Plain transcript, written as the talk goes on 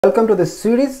Welcome to this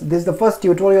series. This is the first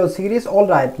tutorial series.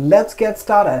 Alright, let's get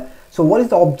started. So what is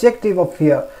the objective of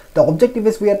here? The objective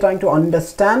is we are trying to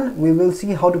understand. We will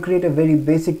see how to create a very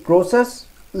basic process.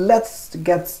 Let's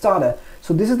get started.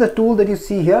 So this is the tool that you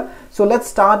see here. So let's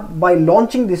start by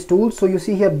launching this tool. So you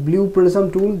see here Blue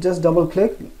Prism tool, just double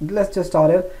click. Let's just start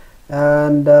it.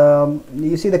 And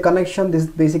you see the connection. This is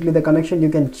basically the connection. You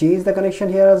can change the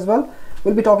connection here as well.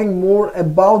 We'll be talking more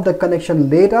about the connection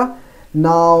later.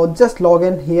 Now just log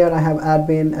in. Here I have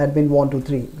admin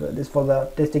 123. This for the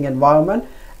testing environment,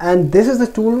 and this is the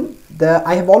tool that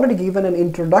I have already given an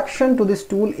introduction to this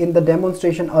tool in the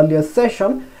demonstration earlier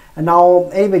session. And now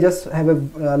anyway, just have a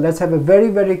let's have a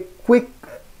very quick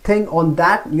thing on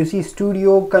that. You see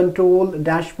studio, control,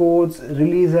 dashboards,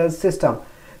 releases, system.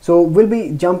 So we'll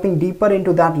be jumping deeper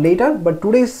into that later, but in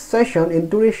today's session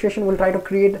we'll try to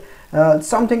create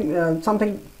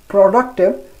something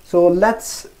productive. So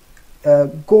let's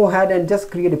go ahead and just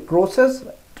create a process,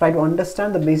 try to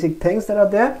understand the basic things that are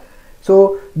there.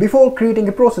 So before creating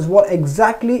a process, what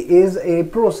exactly is a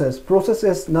process? Process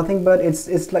is nothing but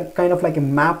it's like kind of like a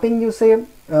mapping, you say,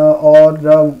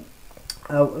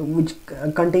 which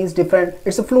contains different,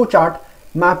 it's a flow chart.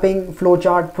 Mapping, flow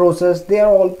chart, process, they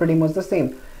are all pretty much the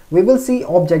same. We will see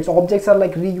objects. Objects are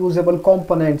like reusable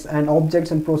components, and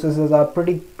objects and processes are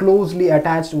pretty closely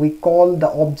attached. We call the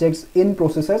objects in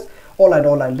processes.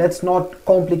 Alright, let's not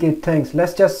complicate things.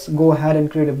 Let's just go ahead and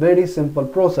create a very simple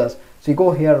process. So you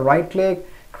go here, right click,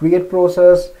 create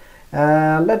process,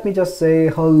 and let me just say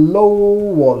hello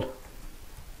world.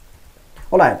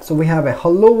 Alright, so we have a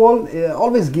hello world.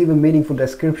 Always give a meaningful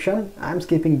description. I'm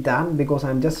skipping that because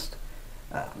I just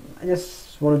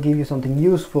want to give you something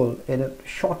useful in a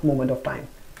short moment of time.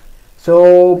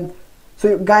 So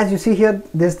guys, you see here,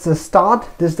 this is the start,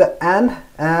 this is the end,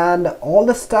 and all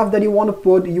the stuff that you want to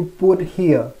put, you put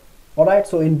here. Alright,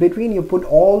 so in between you put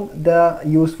all the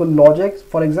useful logics.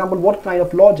 For example, what kind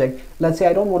of logic? Let's say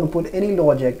I don't want to put any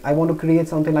logic. I want to create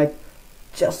something like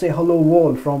just a hello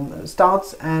world from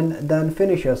starts and then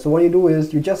finishes. So what you do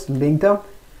is you just link them.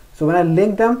 So when I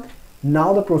link them,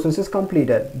 now the process is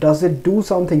completed. Does it do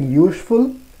something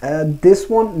useful? This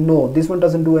one, no, this one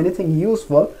doesn't do anything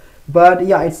useful. But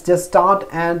yeah, it's just start,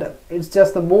 and it's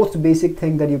just the most basic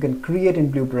thing that you can create in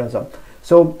Blue Prism.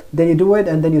 So then you do it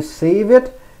and then you save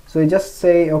it. So you just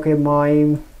say, okay,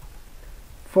 my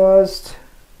first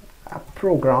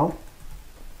program,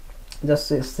 just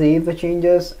say save the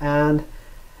changes and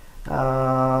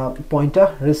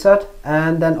pointer reset,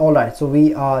 and then alright, so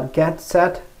we are get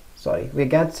set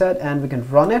and we can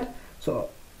run it. So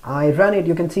I ran it.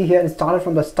 You can see here it started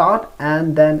from the start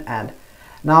and then end.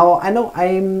 Now I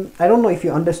don't know if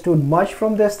you understood much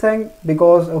from this thing,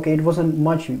 because okay, it wasn't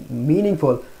much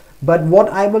meaningful, but what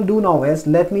I will do now is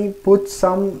let me put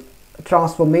some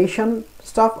transformation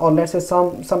stuff, or let's say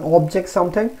some object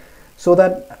something, so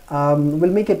that will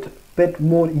make it a bit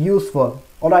more useful.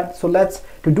 Alright, so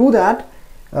to do that,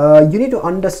 you need to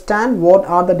understand what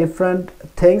are the different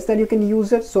things that you can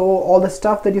use it. So all the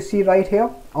stuff that you see right here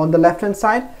on the left hand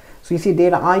side, so you see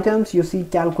data items, you see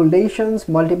calculations,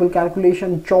 multiple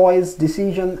calculation, choice,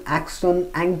 decision,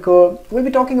 action, anchor. We'll be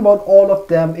talking about all of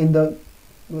them in the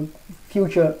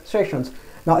future sessions.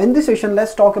 Now in this session,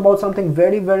 let's talk about something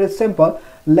very simple.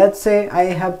 Let's say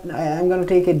I'm going to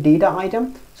take a data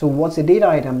item. So what's a data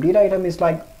item? Data item is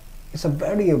like, it's a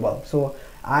variable. So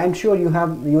I'm sure you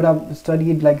would have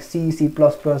studied like C++,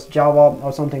 Java,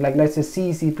 or something like, let's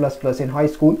say C++ in high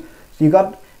school. So you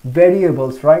got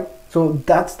variables, right? So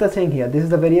that's the thing here. This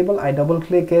is the variable. I double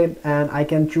click it and I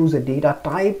can choose a data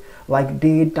type like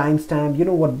date, timestamp. You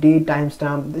know what date,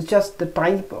 timestamp? It's just the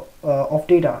type of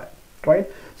data, right?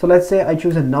 So let's say I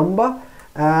choose a number,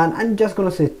 and I'm just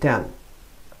gonna say 10.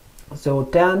 So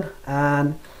 10,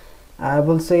 and I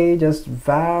will say just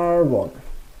var1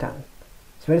 10.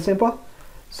 It's very simple.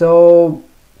 So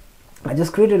I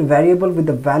just created a variable with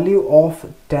the value of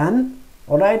 10.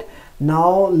 All right,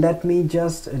 now let me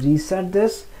just reset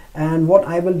this, and what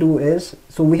I will do is,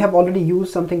 so we have already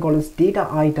used something called as data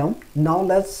item. Now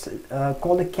let's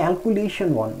call the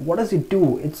calculation one. What does it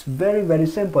do? It's very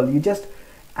simple. You just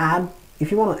add, if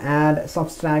you want to add,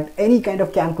 subtract, any kind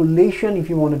of calculation, if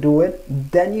you want to do it,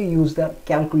 then you use that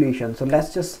calculation. So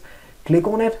let's just click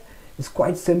on it. It's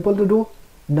quite simple to do.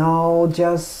 Now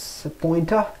just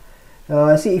pointer.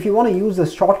 See, if you want to use the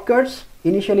shortcuts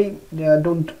initially,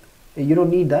 you don't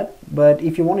need that, but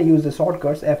if you want to use the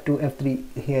shortcuts, F2,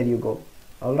 F3, here you go.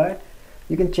 All right,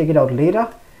 you can check it out later.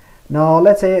 Now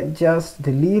let's say just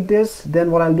delete this.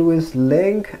 Then what I'll do is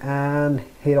link and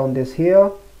hit on this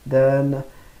here, then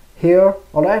here.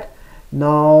 All right,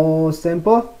 now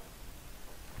simple.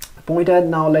 pointed.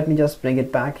 Now let me just bring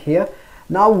it back here.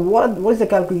 Now what is the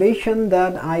calculation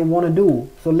that I want to do?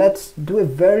 So let's do a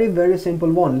very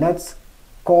simple one. Let's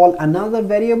call another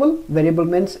variable. Variable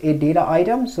means a data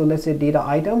item. So let's say data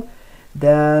item,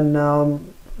 then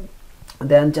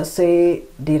just say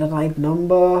data type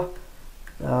number,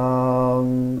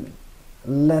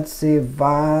 let's say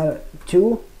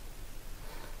var2,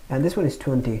 and this one is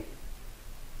 20.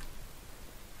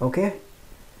 Okay,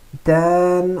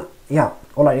 then yeah,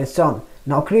 all right, it's done.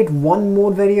 Now create one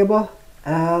more variable,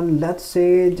 and let's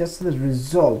say just the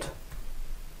result.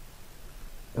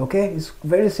 Okay, it's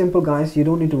very simple, guys. You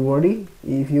don't need to worry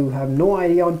if you have no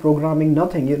idea on programming,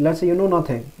 nothing. Let's say you know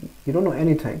nothing, you don't know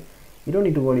anything, you don't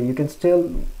need to worry. You can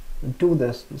still do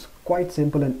this. It's quite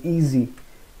simple and easy.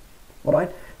 All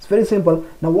right, it's very simple.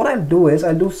 Now what I'll do is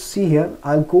see here,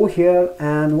 I'll go here,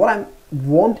 and what I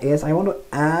want is I want to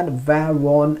add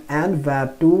var1 and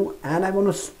var2, and I want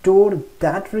to store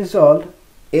that result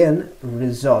in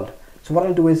result. So what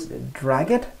I'll do is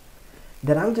drag it,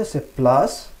 then I'll just say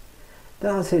plus,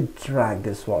 then I'll say drag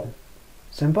this one.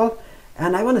 Simple.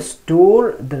 And I want to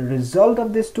store the result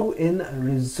of this two in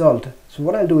result. So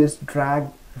what I'll do is drag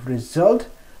result,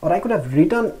 or I could have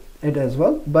written it as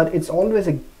well, but it's always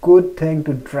a good thing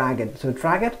to drag it. So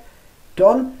drag it,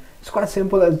 done. It's quite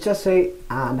simple. I'll just say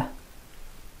add.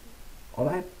 All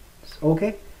right,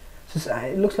 okay, so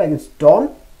it looks like it's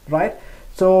done, right?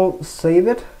 So save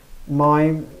it.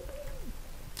 My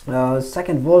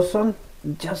second version,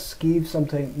 just give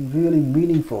something really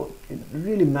meaningful. It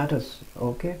really matters.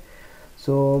 Okay,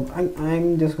 so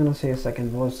I'm just gonna say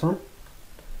second version.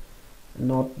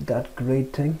 Not that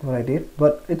great thing what I did,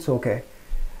 but it's okay.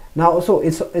 Now so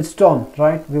it's done,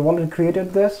 right? We've already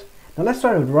created this. Now let's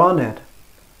try to run it.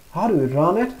 How do we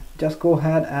run it? Just go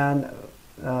ahead and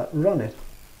run it.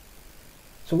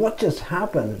 So what just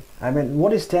happened? I mean,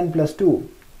 what is 10 plus 2?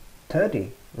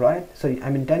 30, right? So I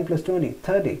mean 10 plus 20,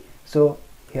 30. So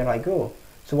here I go.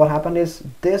 So what happened is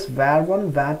this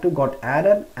var1, var2 got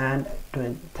added and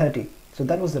 30. So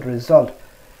that was the result.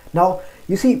 Now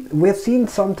you see, we have seen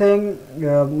something,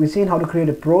 we've seen how to create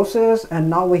a process, and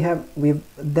now we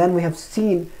have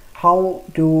seen how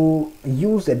to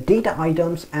use the data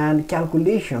items and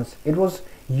calculations. It was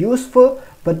useful,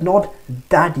 but not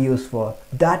that useful.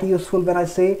 That useful when I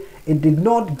say it did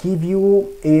not give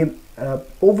you a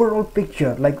overall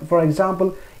picture. Like for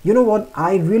example, you know what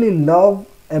I really love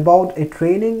about a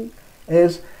training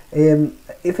is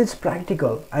if it's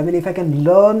practical. I mean, if I can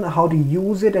learn how to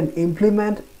use it and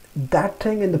implement that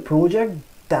thing in the project,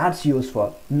 that's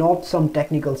useful, not some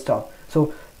technical stuff.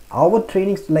 So our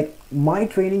trainings, like my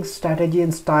training strategy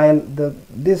and style,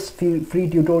 this free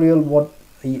tutorial,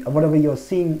 whatever you're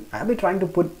seeing, I'll be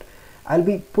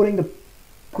putting the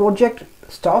project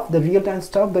stuff, the real-time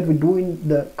stuff that we do in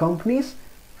the companies,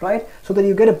 right? So that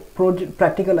you get a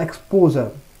practical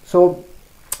exposure. So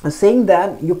saying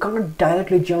that, you can't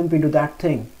directly jump into that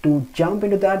thing. To jump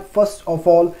into that, first of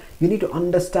all, you need to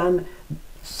understand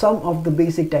some of the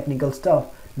basic technical stuff.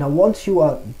 Now once you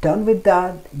are done with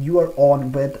that, you are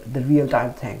on with the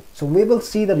real-time thing. So we will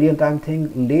see the real-time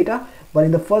thing later, but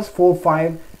in the first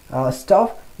 4-5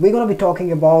 stuff, we're going to be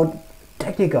talking about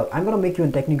technical. I'm going to make you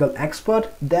a technical expert,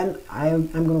 then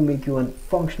I'm going to make you a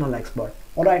functional expert.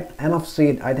 All right, enough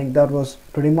said. I think that was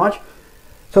pretty much.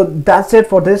 So that's it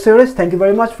for this series. Thank you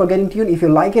very much for getting tuned. If you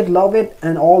like it, love it,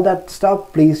 and all that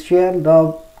stuff, please share,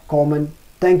 love, comment.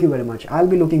 Thank you very much. I'll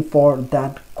be looking for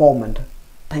that comment.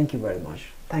 Thank you very much.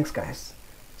 Thanks guys.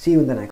 See you in the next.